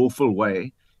unlawful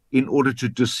way in order to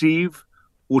deceive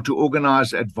or to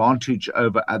organize advantage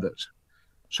over others.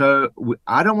 So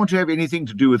I don't want to have anything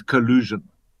to do with collusion.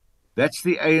 That's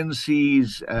the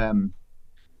ANC's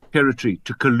territory,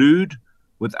 to collude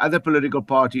with other political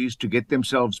parties to get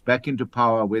themselves back into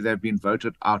power where they've been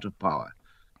voted out of power.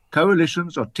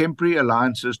 Coalitions are temporary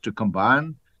alliances to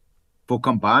combine for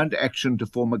combined action to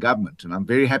form a government. And I'm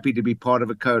very happy to be part of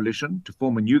a coalition to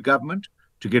form a new government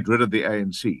to get rid of the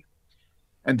ANC.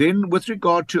 And then with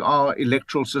regard to our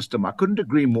electoral system, I couldn't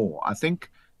agree more. I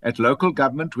think at local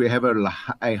government, we have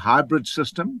a hybrid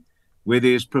system where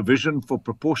there's provision for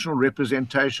proportional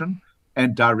representation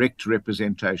and direct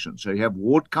representation. So you have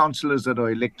ward councillors that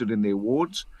are elected in their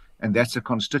wards, and that's a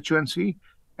constituency,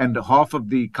 and half of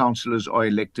the councillors are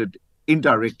elected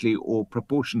indirectly or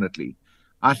proportionately.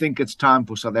 I think it's time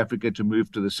for South Africa to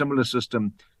move to the similar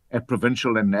system at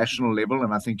provincial and national level,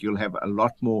 and I think you'll have a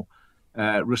lot more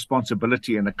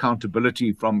responsibility and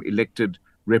accountability from elected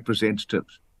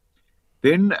representatives.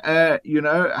 Then, I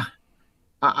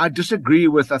disagree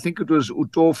with, I think it was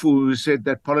Utofu who said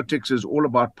that politics is all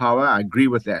about power. I agree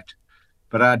with that.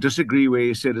 But I disagree where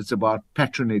he said it's about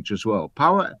patronage as well.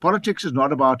 Politics is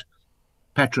not about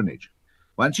patronage.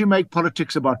 Once you make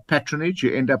politics about patronage,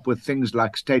 you end up with things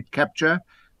like state capture,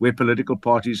 where political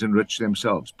parties enrich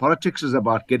themselves. Politics is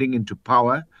about getting into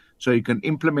power so you can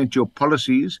implement your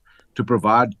policies to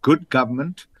provide good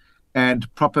government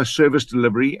and proper service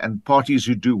delivery, and parties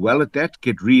who do well at that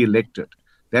get re-elected.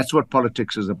 That's what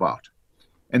politics is about.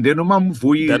 And then that was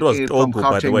Togu,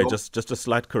 by the way, just a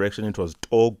slight correction. It was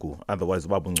Togu, otherwise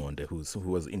Babungonde, who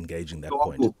was engaging that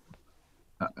Togu. point.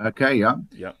 Okay, yeah.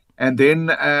 Yeah. And then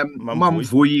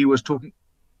Mamvuyi was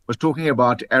talking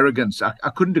about arrogance. I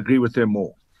couldn't agree with her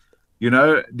more. You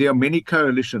know, there are many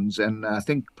coalitions, and I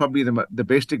think probably the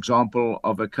best example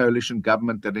of a coalition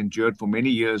government that endured for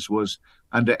many years was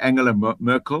under Angela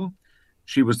Merkel.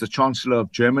 She was the Chancellor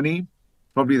of Germany,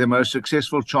 probably the most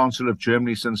successful Chancellor of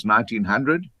Germany since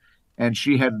 1900. And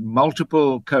she had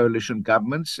multiple coalition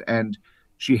governments, and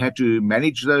she had to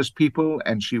manage those people,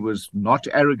 and she was not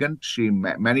arrogant. She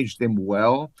managed them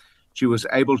well. She was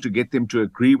able to get them to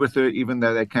agree with her, even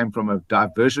though they came from a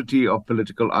diversity of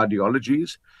political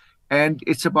ideologies. And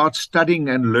it's about studying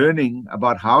and learning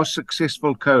about how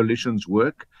successful coalitions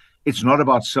work. It's not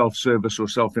about self-service or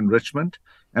self-enrichment.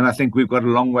 And I think we've got a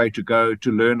long way to go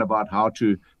to learn about how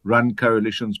to run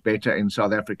coalitions better in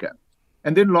South Africa.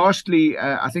 And then lastly,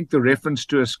 I think the reference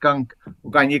to a skunk,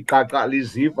 I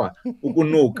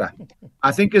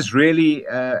think is really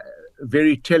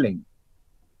very telling.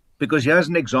 Because here's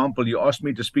an example. You asked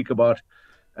me to speak about,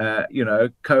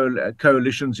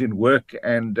 coalitions in work,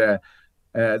 and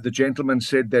the gentleman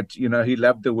said that, he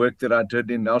loved the work that I did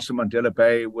in Nelson Mandela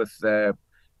Bay with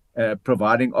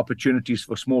providing opportunities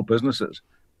for small businesses.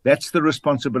 That's the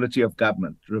responsibility of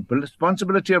government. The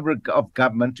responsibility of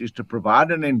government is to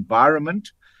provide an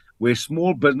environment where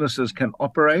small businesses can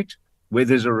operate, where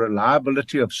there's a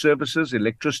reliability of services,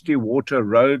 electricity, water,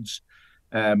 roads,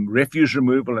 refuse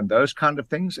removal and those kind of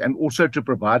things, and also to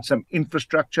provide some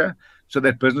infrastructure so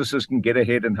that businesses can get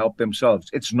ahead and help themselves.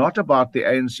 It's not about the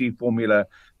ANC formula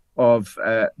of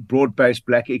broad-based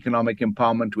black economic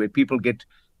empowerment where people get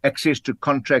access to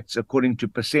contracts according to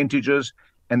percentages,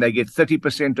 and they get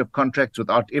 30% of contracts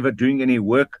without ever doing any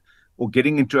work, or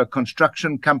getting into a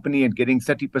construction company and getting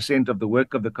 30% of the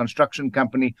work of the construction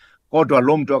company.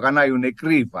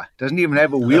 Doesn't even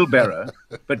have a wheelbarrow,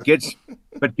 but gets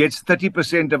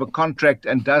 30% of a contract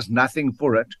and does nothing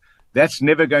for it. That's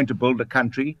never going to build a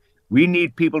country. We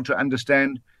need people to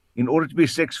understand, in order to be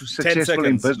successful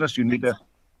in business, you need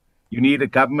a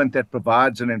government that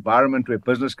provides an environment where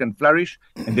business can flourish,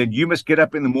 and then you must get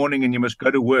up in the morning and you must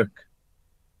go to work.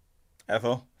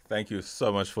 Athol, Thank you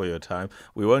so much for your time.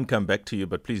 We won't come back to you,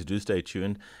 but please do stay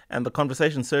tuned. And the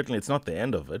conversation, certainly, it's not the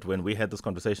end of it. When we had this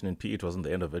conversation in P, it wasn't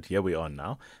the end of it. Here we are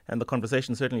now. And the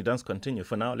conversation certainly does continue.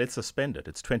 For now, let's suspend it.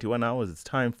 It's 21 hours. It's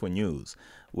time for news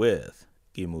with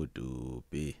Kimutu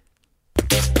B.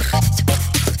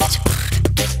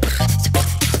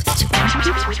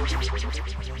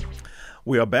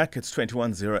 We are back. It's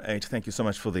 21:08. Thank you so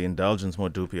much for the indulgence,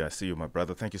 Modupi. I see you, my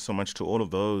brother. Thank you so much to all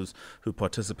of those who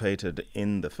participated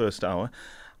in the first hour.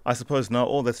 I suppose now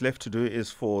all that's left to do is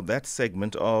for that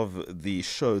segment of the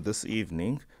show this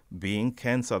evening being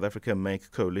Can South Africa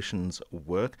Make Coalitions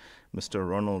Work? Mr.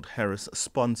 Roland Harris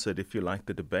sponsored, if you like,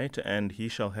 the debate, and he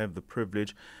shall have the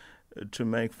privilege to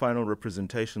make final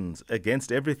representations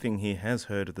against everything he has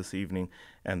heard this evening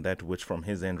and that which from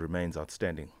his end remains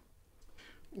outstanding.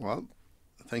 Well,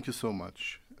 thank you so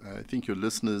much. I think your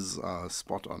listeners are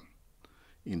spot on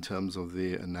in terms of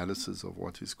their analysis of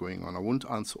what is going on. I won't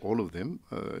answer all of them.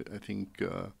 I think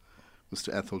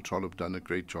Mr. Athol Trollip done a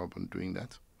great job on doing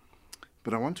that.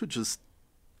 But I want to just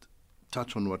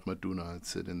touch on what Maduna had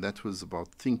said, and that was about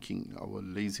thinking, our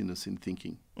laziness in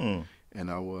thinking, and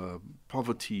our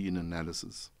poverty in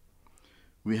analysis.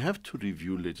 We have to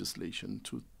review legislation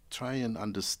to try and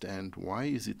understand why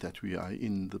is it that we are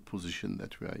in the position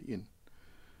that we are in.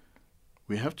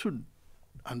 We have to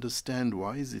understand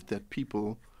why is it that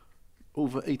people,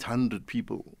 over 800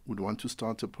 people, would want to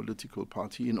start a political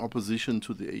party in opposition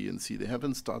to the ANC. They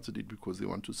haven't started it because they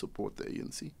want to support the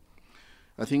ANC.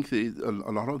 I think a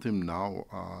lot of them now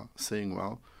are saying,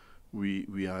 well,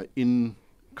 we are in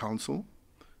council,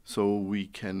 so we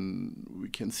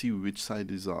can see which side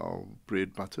is our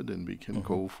bread buttered, and we can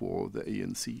go for the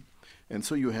ANC. And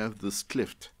so you have this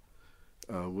cleft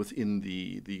within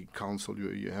the council.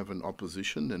 You have an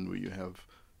opposition, and where you have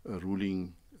a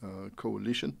ruling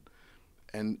coalition,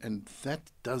 and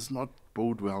that does not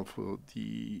bode well for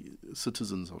the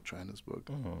citizens of Johannesburg,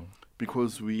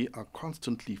 because we are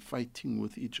constantly fighting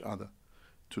with each other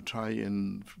to try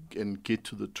and get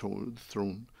to the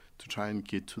throne, to try and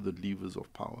get to the levers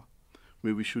of power,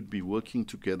 where we should be working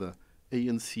together,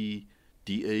 ANC,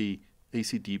 DA,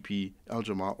 ACDP,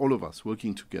 Al-Jamaa, all of us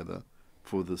working together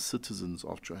for the citizens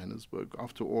of Johannesburg.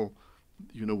 After all,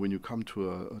 you know, when you come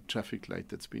to a traffic light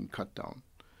that's been cut down,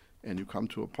 and you come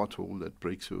to a pothole that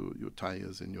breaks your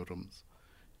tires and your rims,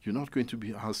 you're not going to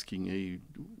be asking, hey,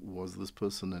 was this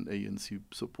person an ANC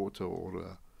supporter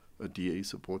or a DA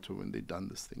supporter when they done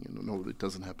this thing? You know, no, it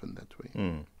doesn't happen that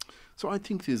way. So I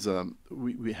think there's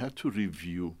we have to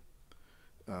review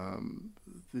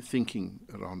the thinking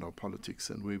around our politics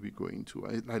and where we're going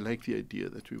to. I like the idea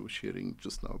that we were sharing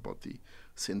just now about the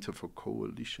Center for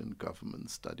Coalition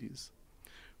Government Studies.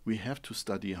 We have to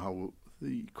study how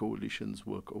the coalitions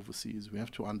work overseas. We have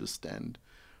to understand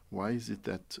why is it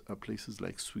that places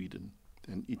like Sweden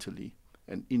and Italy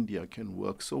and India can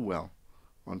work so well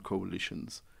on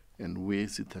coalitions, and where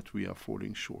is it that we are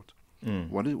falling short?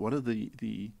 What are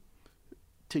the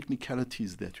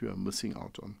technicalities that we are missing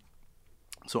out on?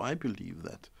 So I believe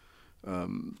that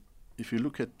if you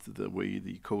look at the way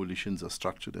the coalitions are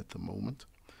structured at the moment,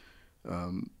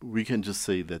 we can just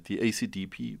say that the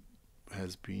ACDP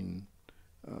has been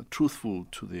truthful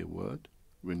to their word.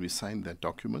 When we signed that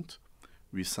document,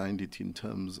 we signed it in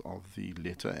terms of the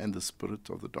letter and the spirit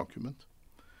of the document.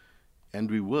 And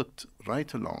we worked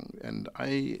right along. And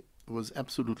I was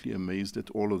absolutely amazed at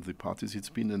all of the parties. It's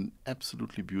been an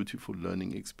absolutely beautiful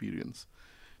learning experience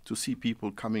to see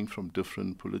people coming from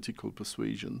different political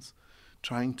persuasions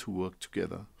trying to work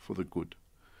together for the good.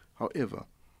 However,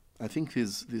 I think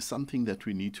there's something that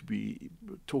we need to be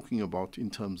talking about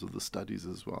in terms of the studies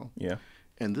as well. Yeah.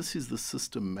 And this is the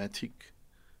systematic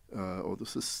or the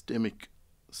systemic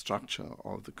structure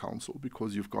of the council,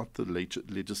 because you've got the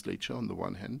legislature on the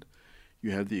one hand, you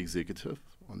have the executive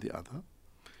on the other,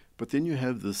 but then you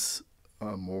have this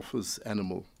amorphous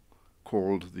animal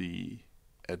called the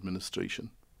administration.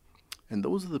 And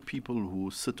those are the people who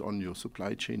sit on your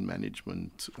supply chain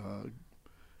management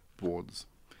boards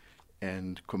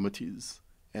and committees,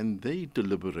 and they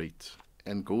deliberate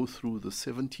and go through the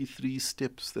 73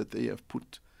 steps that they have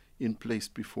put in place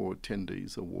before a tender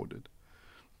is awarded.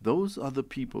 Those are the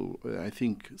people where I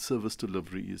think service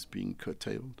delivery is being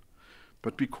curtailed.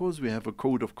 But because we have a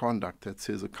code of conduct that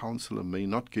says a councillor may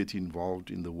not get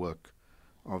involved in the work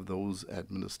of those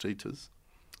administrators,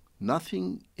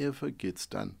 nothing ever gets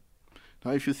done.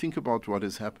 Now, if you think about what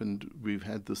has happened, we've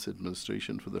had this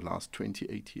administration for the last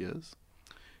 28 years.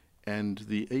 And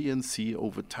the ANC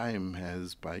over time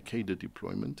has, by cadre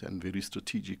deployment and very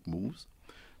strategic moves,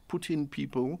 put in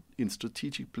people in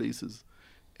strategic places.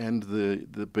 And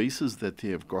the basis that they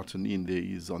have gotten in there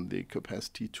is on their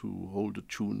capacity to hold a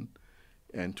tune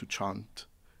and to chant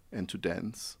and to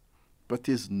dance. But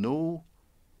there's no,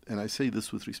 and I say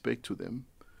this with respect to them,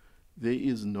 there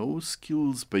is no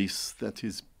skills base that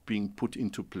is being put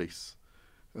into place.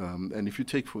 And if you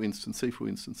take, for instance,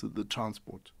 the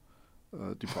transport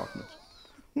department.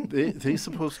 They're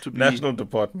supposed to be... National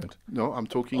Department. No, I'm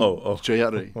talking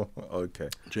JRA. Okay.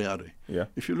 JRA. Yeah.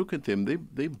 If you look at them,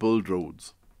 they build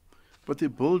roads. But they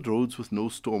build roads with no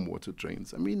stormwater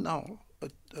drains. I mean, now,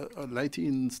 a lighty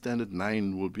in Standard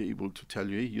 9 will be able to tell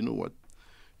you, hey, you know what?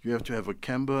 You have to have a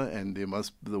camber and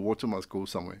the water must go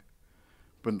somewhere.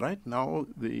 But right now,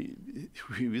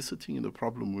 we're sitting in a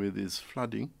problem where there's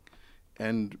flooding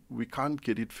and we can't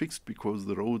get it fixed because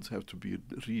the roads have to be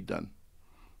redone.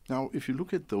 Now, if you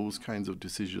look at those kinds of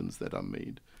decisions that are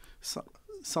made,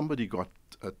 somebody got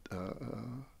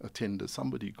a tender,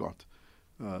 somebody got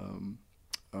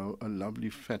a lovely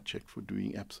fat check for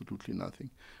doing absolutely nothing.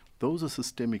 Those are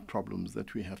systemic problems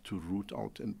that we have to root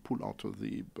out and pull out of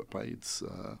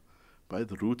by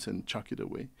the roots and chuck it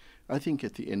away. I think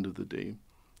at the end of the day,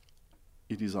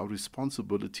 it is our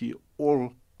responsibility,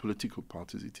 all political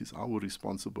parties, it is our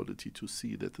responsibility to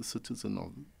see that the citizen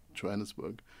of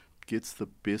Johannesburg gets the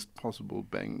best possible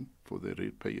bang for their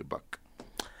ratepayer buck.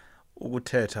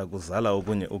 Ukuthetha kuzala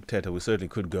okunye ukuthetha. We certainly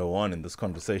could go on in this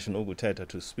conversation. Ukuthetha,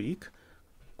 to speak.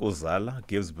 Kuzala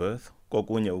gives birth.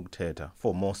 Kokunye ukuthetha,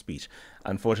 for more speech.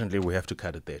 Unfortunately, we have to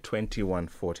cut it there.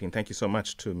 21:14. Thank you so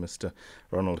much to Mr.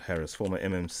 Roland Harris, former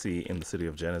MMC in the City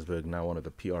of Johannesburg, now one of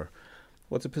the PR.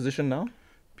 What's the position now?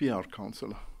 PR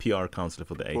councillor. PR councillor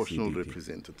for the ACDP. Proportional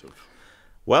representative.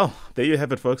 Well, there you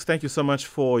have it, folks. Thank you so much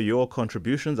for your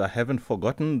contributions. I haven't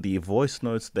forgotten the voice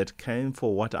notes that came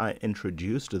for what I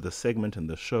introduced the segment and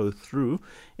the show through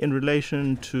in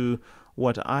relation to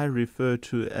what I refer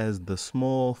to as the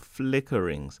small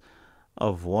flickerings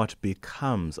of what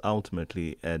becomes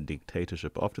ultimately a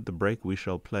dictatorship. After the break, we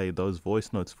shall play those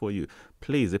voice notes for you.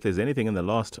 Please, if there's anything in the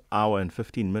last hour and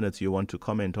 15 minutes you want to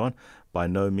comment on, by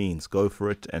no means, go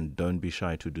for it and don't be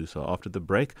shy to do so. After the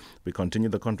break, we continue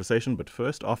the conversation, but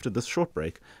first, after this short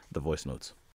break, the voice notes.